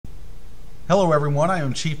Hello everyone, I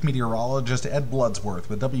am Chief Meteorologist Ed Bloodsworth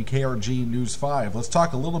with WKRG News 5. Let's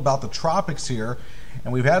talk a little about the tropics here,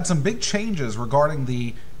 and we've had some big changes regarding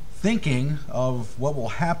the thinking of what will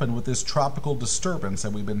happen with this tropical disturbance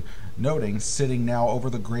that we've been noting sitting now over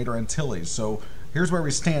the Greater Antilles. So here's where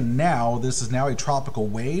we stand now. This is now a tropical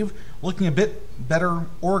wave, looking a bit better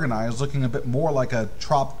organized, looking a bit more like a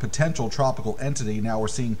potential tropical entity. Now we're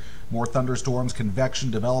seeing more thunderstorms,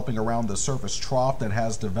 convection developing around the surface trough that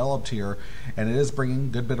has developed here, and it is bringing a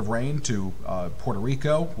good bit of rain to Puerto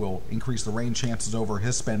Rico. Will increase the rain chances over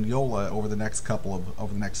Hispaniola over the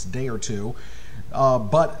next day or two.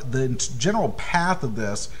 But the general path of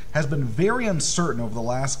this has been very uncertain over the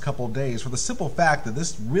last couple of days for the simple fact that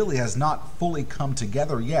this really has not fully come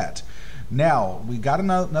together yet. Now, we got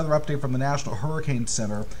another update from the National Hurricane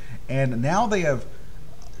Center, and now they have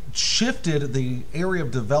shifted the area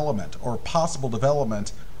of development or possible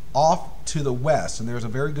development off to the west, and there's a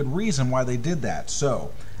very good reason why they did that.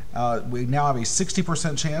 So we now have a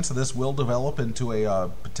 60% chance that this will develop into a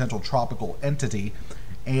potential tropical entity.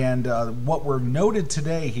 And what we're noted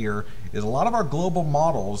today here is a lot of our global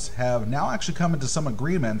models have now actually come into some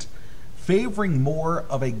agreement favoring more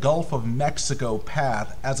of a Gulf of Mexico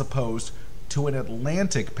path as opposed to an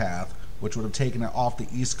Atlantic path, which would have taken it off the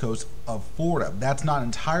east coast of Florida. That's not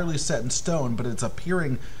entirely set in stone, but it's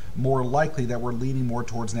appearing more likely that we're leaning more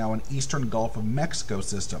towards now an eastern Gulf of Mexico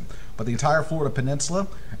system. But the entire Florida peninsula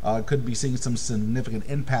could be seeing some significant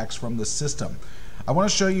impacts from this system. I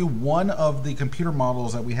want to show you one of the computer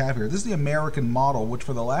models that we have here. This is the American model, which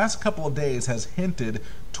for the last couple of days has hinted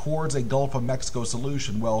towards a Gulf of Mexico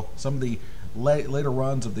solution. Well, some of the later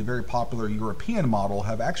runs of the very popular European model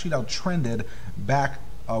have actually now trended back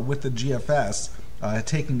with the GFS,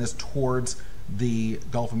 taking this towards the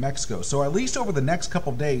Gulf of Mexico. So at least over the next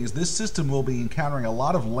couple of days, this system will be encountering a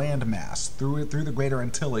lot of land mass through the Greater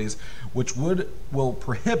Antilles, which will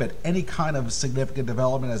prohibit any kind of significant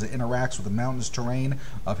development as it interacts with the mountainous terrain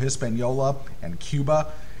of Hispaniola and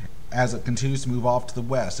Cuba as it continues to move off to the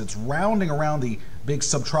west. It's rounding around the big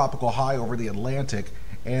subtropical high over the Atlantic,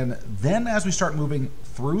 and then as we start moving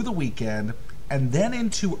through the weekend and then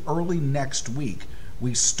into early next week,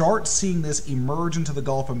 we start seeing this emerge into the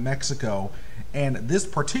Gulf of Mexico, and this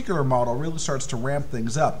particular model really starts to ramp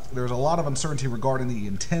things up. There's a lot of uncertainty regarding the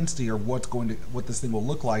intensity of what this thing will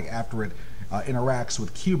look like after it interacts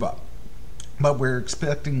with Cuba. But we're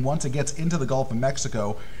expecting once it gets into the Gulf of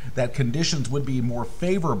Mexico that conditions would be more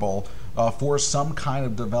favorable for some kind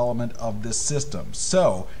of development of this system.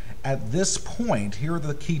 So at this point, here are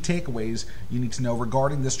the key takeaways you need to know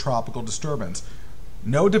regarding this tropical disturbance.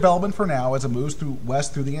 No development for now as it moves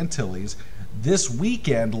west through the Antilles. This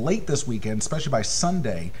weekend, late this weekend, especially by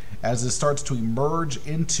Sunday, as it starts to emerge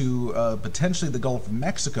into potentially the Gulf of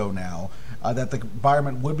Mexico now, that the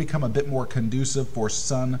environment would become a bit more conducive for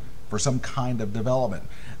some kind of development.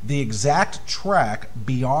 The exact track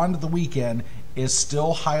beyond the weekend is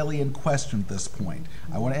still highly in question at this point.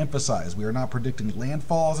 I want to emphasize we are not predicting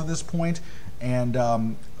landfalls at this point,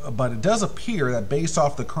 and but it does appear that based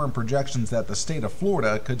off the current projections that the state of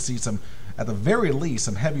Florida could see some, at the very least,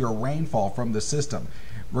 some heavier rainfall from the system.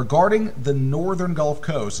 Regarding the northern Gulf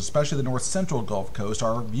Coast, especially the north central Gulf Coast,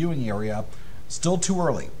 our viewing area, still too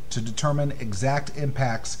early to determine exact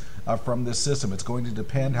impacts from this system. It's going to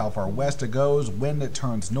depend how far west it goes, when it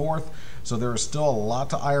turns north, so there is still a lot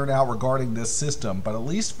to iron out regarding this system, but at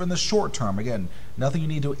least in the short term, again, nothing you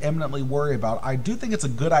need to eminently worry about. I do think it's a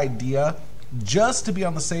good idea just to be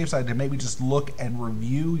on the safe side to maybe just look and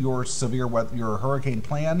review your your hurricane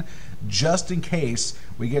plan, just in case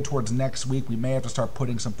we get towards next week. We may have to start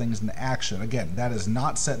putting some things into action. Again, that is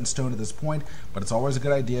not set in stone at this point, but it's always a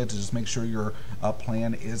good idea to just make sure your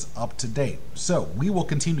plan is up to date. So we will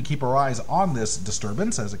continue to keep our eyes on this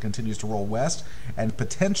disturbance as it continues to roll west and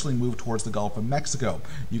potentially move towards the Gulf of Mexico.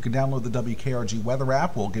 You can download the WKRG weather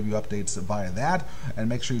app. We'll give you updates via that, and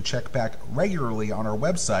make sure you check back regularly on our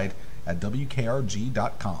website at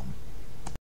WKRG.com.